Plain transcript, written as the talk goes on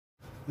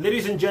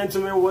Ladies and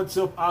gentlemen, what's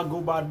up? I go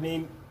by the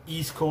name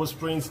East Coast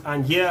Prince,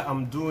 and here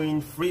I'm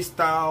doing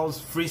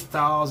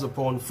freestyles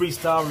upon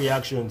freestyle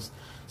reactions.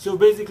 So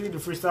basically the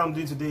freestyle I'm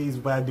doing today is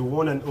by the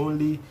one and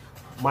only,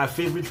 my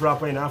favorite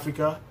rapper in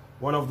Africa,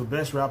 one of the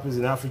best rappers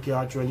in Africa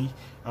actually,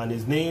 and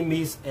his name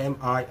is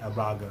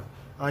ABAGA.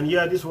 And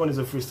yeah, this one is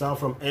a freestyle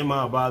from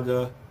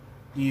ABAGA.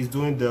 He's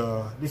doing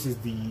this is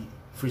the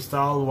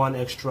Freestyle 1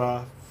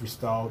 Extra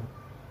freestyle,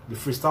 the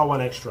Freestyle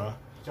 1 Extra,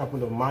 which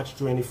happened on March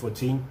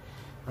 2014.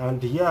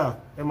 And yeah,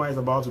 MI is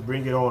about to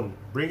bring it on.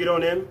 Bring it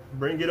on him.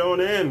 Bring it on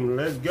him.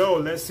 Let's go.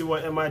 Let's see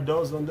what MI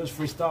does on this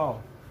freestyle.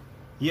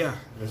 Yeah,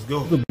 let's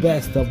go. The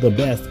best of the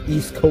best,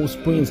 East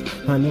Coast Prince.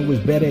 I know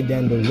it's better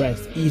than the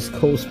rest. East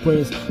Coast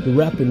Prince, the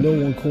rapper no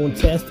one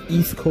contest.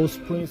 East Coast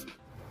Prince.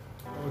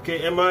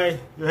 Okay, MI,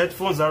 your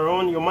headphones are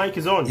on. Your mic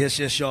is on.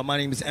 Yes, y'all. My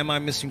name is MI,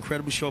 Mr.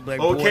 Incredible Short Black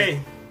Boy.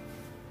 Okay.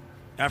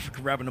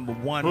 African rapper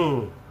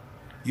 #1.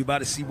 You about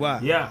to see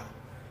why. Yeah.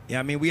 Yeah,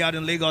 I mean, we out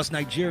in Lagos,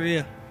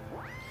 Nigeria.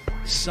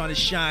 Sun is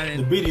shining.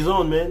 The beat is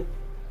on, man.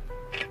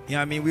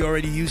 Yeah, I mean, we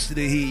already used to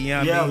the heat. You know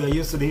what I mean? We're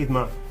used to the heat,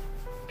 man.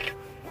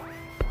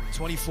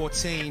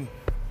 2014,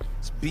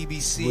 it's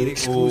BBC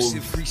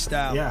exclusive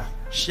freestyle. Yeah.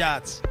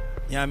 Shots. You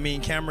know what I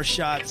mean? Camera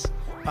shots,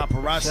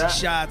 paparazzi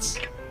shots,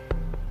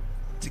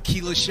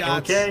 tequila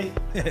shots. Okay.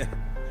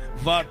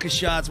 Vodka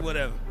shots,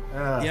 whatever. You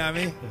know what I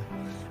mean?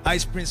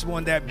 Ice Prince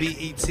won that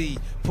BET.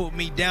 Put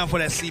me down for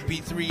that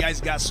CP3.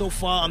 Ice got so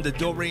far, I'm the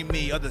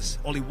do-re-mi. Others,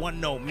 only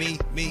one note. Me.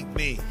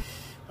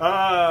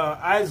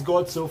 Ice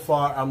got so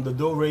far, I'm the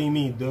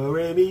do-re-mi.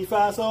 Do-re-mi,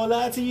 fa, sol,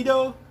 la, ti,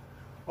 do.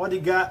 All the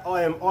guy,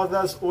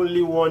 others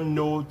only one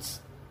note.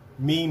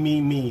 Me.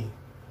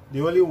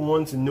 They only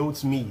want to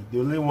note me. They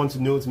only want to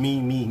note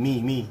me,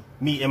 MI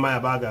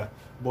ABAGA.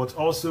 But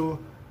also,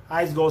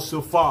 Ice got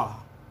so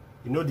far.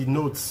 You know the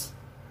notes.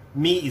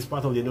 Me is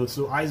part of the notes.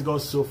 So Ice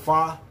got so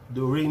far.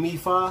 Do, re, mi,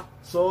 fa,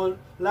 sol,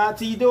 la,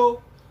 ti, do.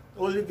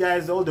 Only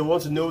guys, all they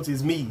want to note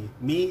is me.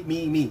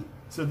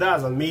 So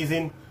that's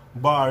amazing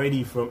bar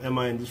already from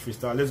MI in this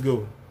freestyle. Let's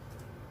go.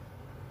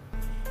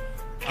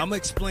 I'm gonna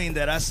explain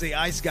that. I say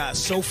Ice got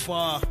so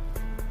far,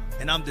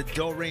 and I'm the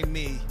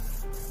do-re-mi.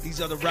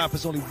 These other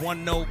rappers only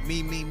one note.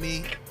 Me.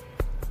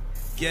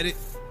 Get it?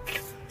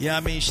 Yeah, I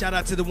mean, shout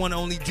out to the one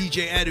and only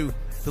DJ Edu,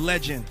 the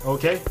legend.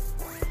 Okay.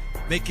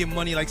 Making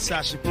money like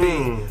Sasha P.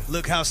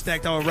 Look how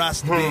stacked our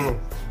roster be.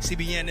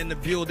 CBN in the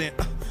building.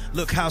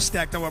 Look how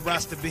stacked our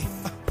roster be.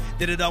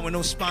 Did it all with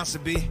no sponsor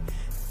B.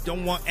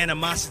 Don't want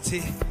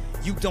animosity.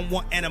 You don't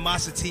want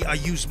animosity. I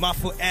use my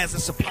foot as a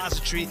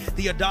suppository.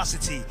 The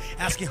audacity.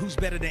 Asking who's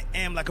better than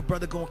M, like a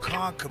brother gonna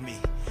conquer me.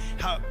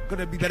 How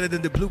gonna be better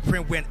than the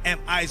blueprint when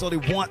MI is all they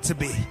want to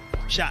be?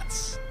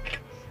 Shots.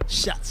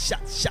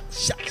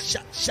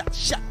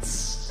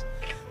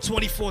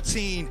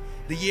 2014.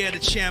 The year of the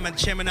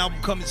Chairman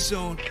album coming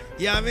soon.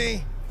 You know what I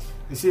mean?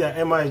 You see that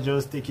MI is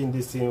just taking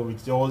this thing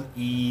with all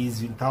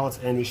ease, without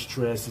any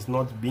stress. It's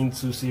not being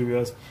too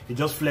serious. It's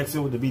just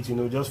flexing with the beat, you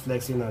know, just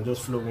flexing and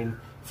just flowing.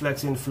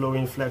 Flexing,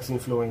 flowing.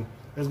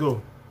 Let's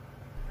go.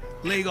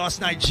 Lagos,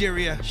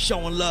 Nigeria,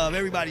 showing love.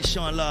 Everybody's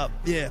showing love.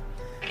 Yeah.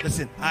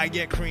 Listen, I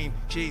get cream,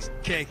 cheese,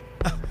 cake.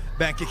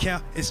 Bank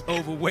account is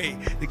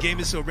overweight. The game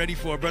is so ready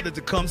for a brother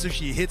to come, so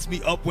she hits me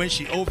up when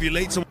she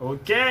ovulates.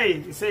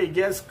 Okay, you say he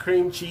gets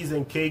cream, cheese,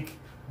 and cake.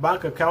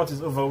 Bank account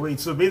is overweight.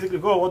 So basically,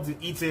 go on what he's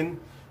eating.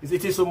 He's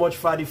eating so much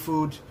fatty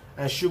food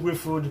and sugary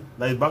food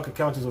that his bank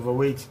account is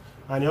overweight.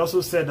 And he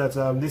also said that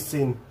this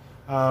thing,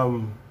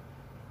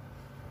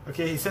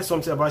 okay, he said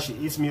something about she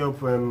eats me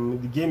up when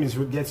the game is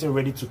getting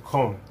ready to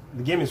come.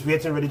 The game is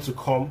getting ready to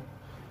come.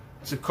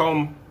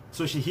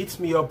 So she hits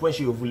me up when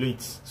she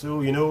ovulates.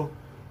 So, you know,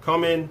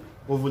 coming,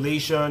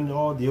 ovulation,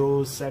 all the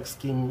old sex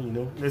scheme, you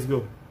know. Let's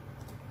go.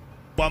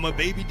 I'm a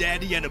baby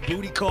daddy and a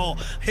booty call.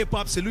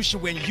 Hip-hop solution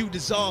when you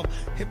dissolve.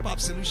 Hip-hop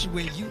solution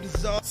when you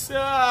dissolve.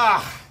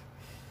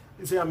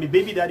 You say I'm a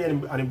baby daddy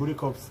and a booty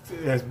call.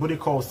 Booty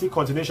call. Still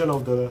continuation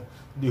of the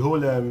whole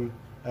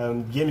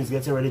game is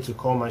getting ready to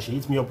come, and she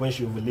hits me up when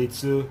she ovulates.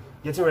 So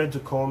getting ready to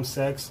come,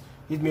 sex,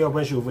 hit me up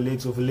when she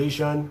ovulates,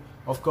 ovulation.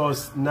 Of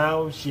course,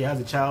 now she has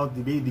a child,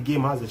 the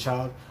game has a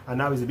child, and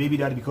now he's a baby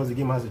daddy because the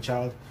game has a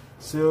child.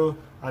 So,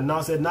 and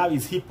now said now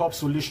is hip-hop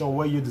solution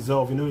where you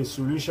dissolve. You know, a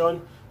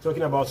solution,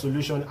 talking about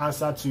solution,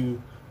 answer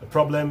to a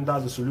problem,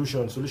 that's the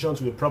solution. Solution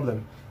to a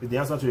problem is the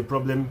answer to a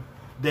problem.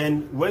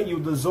 Then when you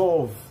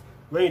dissolve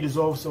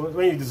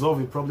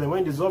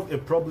a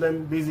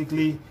problem,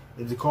 basically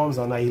it becomes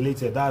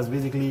annihilated. That's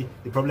basically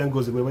the problem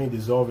goes away when you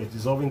dissolve it.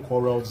 Dissolving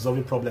quarrel,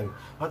 dissolving problem.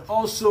 And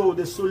also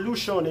the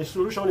solution. A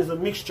solution is a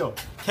mixture.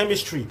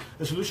 Chemistry.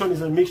 A solution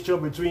is a mixture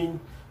between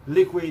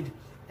liquid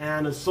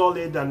and a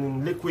solid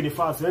and liquid. In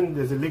fact, when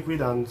there's a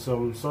liquid and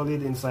some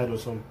solid inside or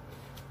some,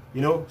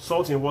 you know,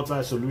 salt in water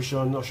is a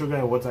solution, or sugar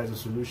in water is a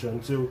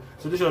solution. So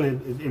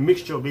solution is a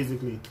mixture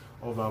basically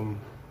of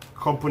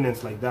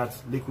components like that,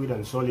 liquid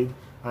and solid.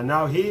 And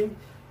now here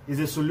is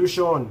a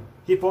solution,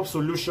 hip-hop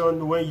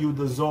solution. When you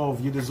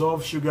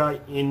dissolve sugar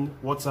in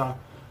water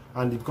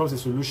and it becomes a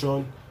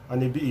solution.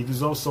 and it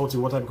dissolves salt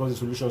in water because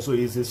it's a solution. So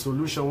it's a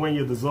solution. When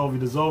you dissolve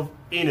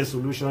in a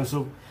solution.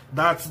 So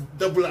that's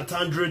double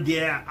entendre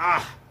there.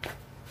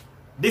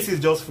 This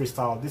is just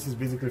freestyle. This is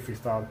basically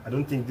freestyle. I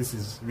don't think this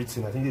is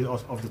written. I think it's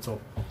off the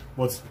top.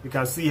 But you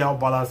can see how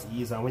balanced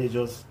it is, and when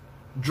you're just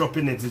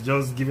dropping it, it's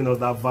just giving us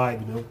that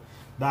vibe, you know.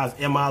 That's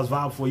Emma's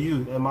vibe for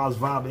you. Emma's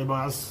vibe,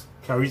 Emma's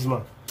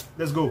charisma.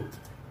 Let's go.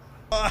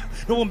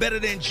 No one better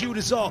than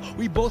Judas all.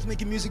 We both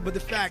making music, but the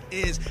fact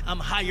is I'm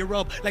higher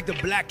up like the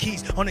black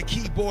keys on a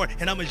keyboard,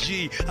 and I'm a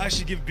G. I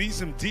should give B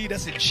some D.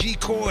 That's a G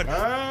chord.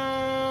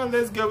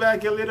 Let's go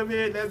back a little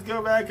bit. Let's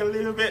go back a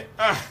little bit.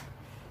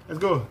 Let's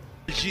go.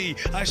 G.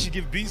 I should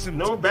give B some.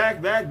 No,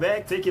 back.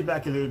 Take it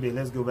back a little bit.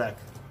 Let's go back.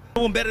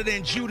 No one better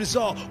than Judas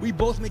all. We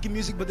both making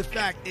music, but the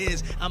fact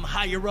is I'm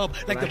higher up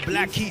like the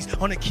black keys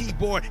on a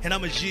keyboard, and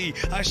I'm a G.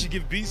 I should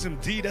give B some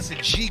D. That's a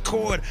G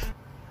chord.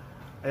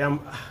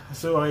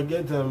 So I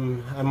get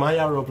I'm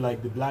higher up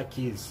like the Black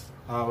Keys.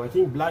 I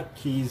think Black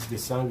Keys, they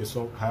sang the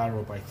song higher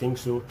up, I think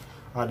so.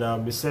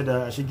 And they said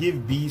I should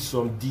give B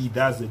some D.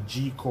 That's a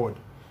G chord.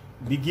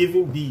 Be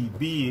giving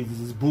B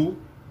is boo.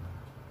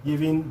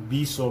 Giving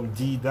B some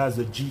D, that's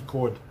a G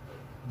chord.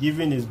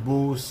 Giving his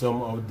boo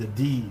some of the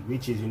D,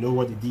 which is, you know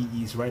what the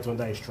D is, right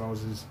under his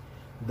trousers.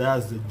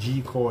 That's the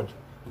G chord.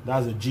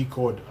 That's a G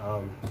chord.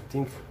 I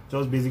think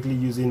just basically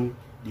using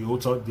the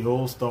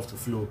whole stuff to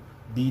flow.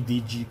 B,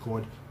 D, G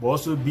chord. But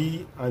also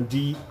B and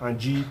D and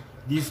G,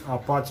 these are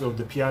parts of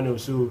the piano.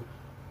 So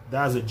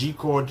that's a G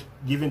chord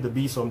giving the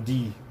B some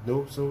D.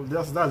 No, so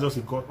that's just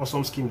an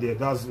awesome scheme there.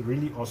 That's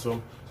really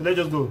awesome. So let's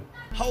just go.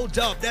 Hold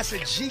up, that's a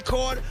G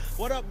chord.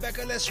 What up,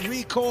 Becca? Let's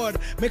record.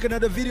 Make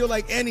another video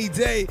like any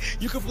day.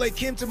 You can play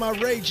Kim to my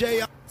Ray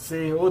J.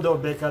 Say, hold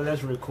up, Becca,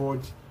 let's record.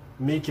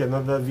 Make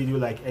another video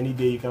like any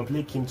day. You can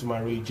play Kim to my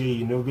Ray J.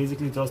 You know,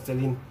 basically just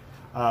telling,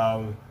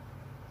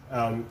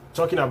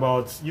 talking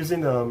about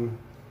using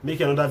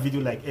make another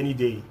video like any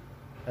day.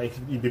 Like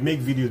they make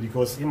videos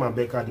because him and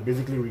Becca, they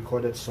basically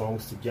recorded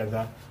songs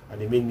together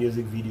and they made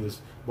music videos.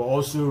 But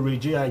also Ray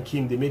J and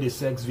Kim, they made a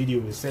sex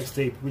video, a sex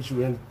tape, which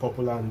went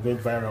popular and went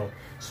viral.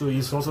 So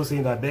he's also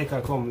saying that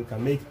Becca, come, we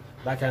can make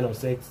that kind of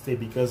sex tape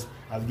because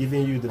I've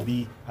given you the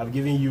B, I've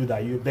given you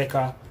that you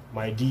Becca,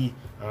 my D,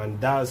 and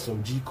that's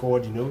some G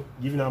chord, you know,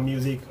 giving her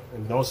music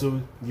and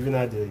also giving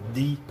her the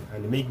D,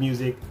 and they make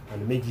music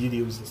and they make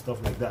videos and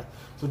stuff like that.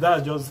 So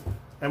that's just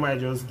Emma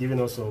just giving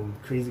us some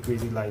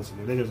crazy lines, you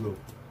know. Let's just go.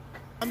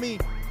 I mean,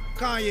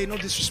 Kanye, no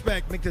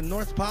disrespect, make the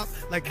North pop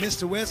like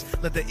Mr. West,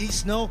 let the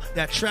East know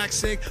that track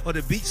sick or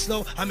the beat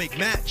slow, I make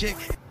magic.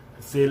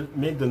 Say,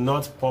 make the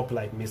North pop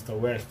like Mr.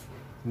 West.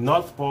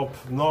 North pop,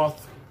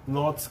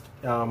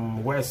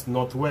 West,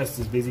 Northwest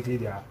is basically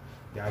their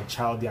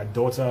child, their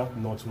daughter,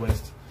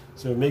 Northwest.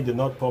 So make the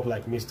North pop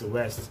like Mr.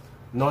 West.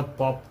 Not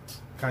pop,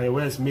 Kanye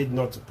West made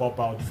not to pop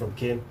out from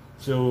Kim.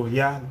 So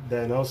yeah,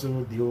 then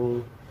also the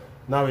whole,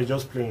 now it's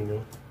just playing, you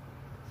know.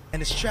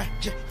 And it's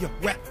tragic, your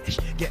rap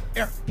get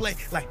airplay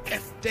like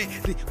every day.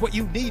 What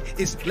you need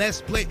is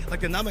less play, like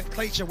the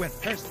nomenclature when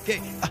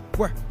Thursday.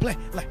 Wordplay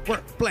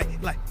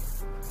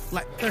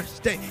like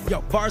Thursday.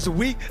 Your bars a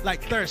week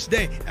like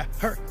Thursday.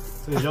 So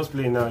it's just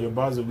playing now. Your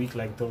bars a week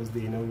like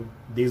Thursday. You know,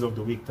 days of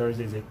the week.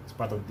 Thursday is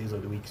part of days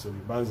of the week. So your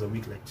bars a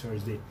week like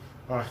Thursday.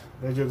 Let's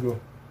just go.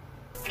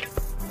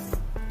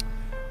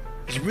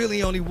 There's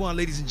really only one,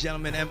 ladies and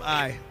gentlemen.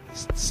 MI,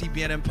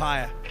 CBN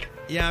Empire.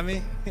 You know what I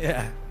mean?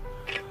 Yeah.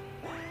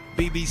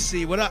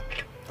 BBC, what up?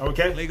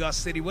 Okay. Lagos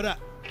City, what up?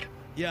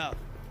 Yeah.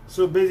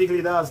 So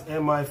basically that's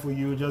MI for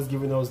you, just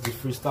giving us the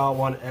freestyle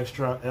one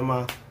extra.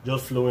 Emma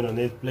just flowing on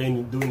it,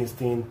 playing, doing his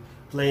thing,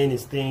 playing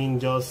his thing,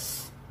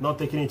 just not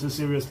taking it too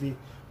seriously,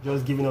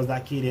 just giving us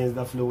that cadence,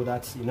 that flow,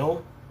 that's, you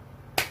know,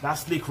 that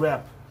slick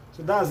rap.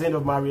 So that's the end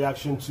of my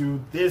reaction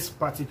to this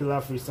particular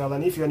freestyle.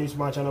 And if you're new to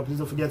my channel, please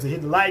don't forget to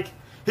hit the like,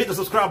 hit the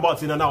subscribe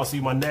button, and I'll see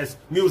you in my next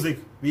music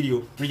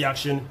video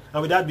reaction.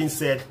 And with that being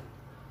said,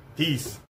 peace.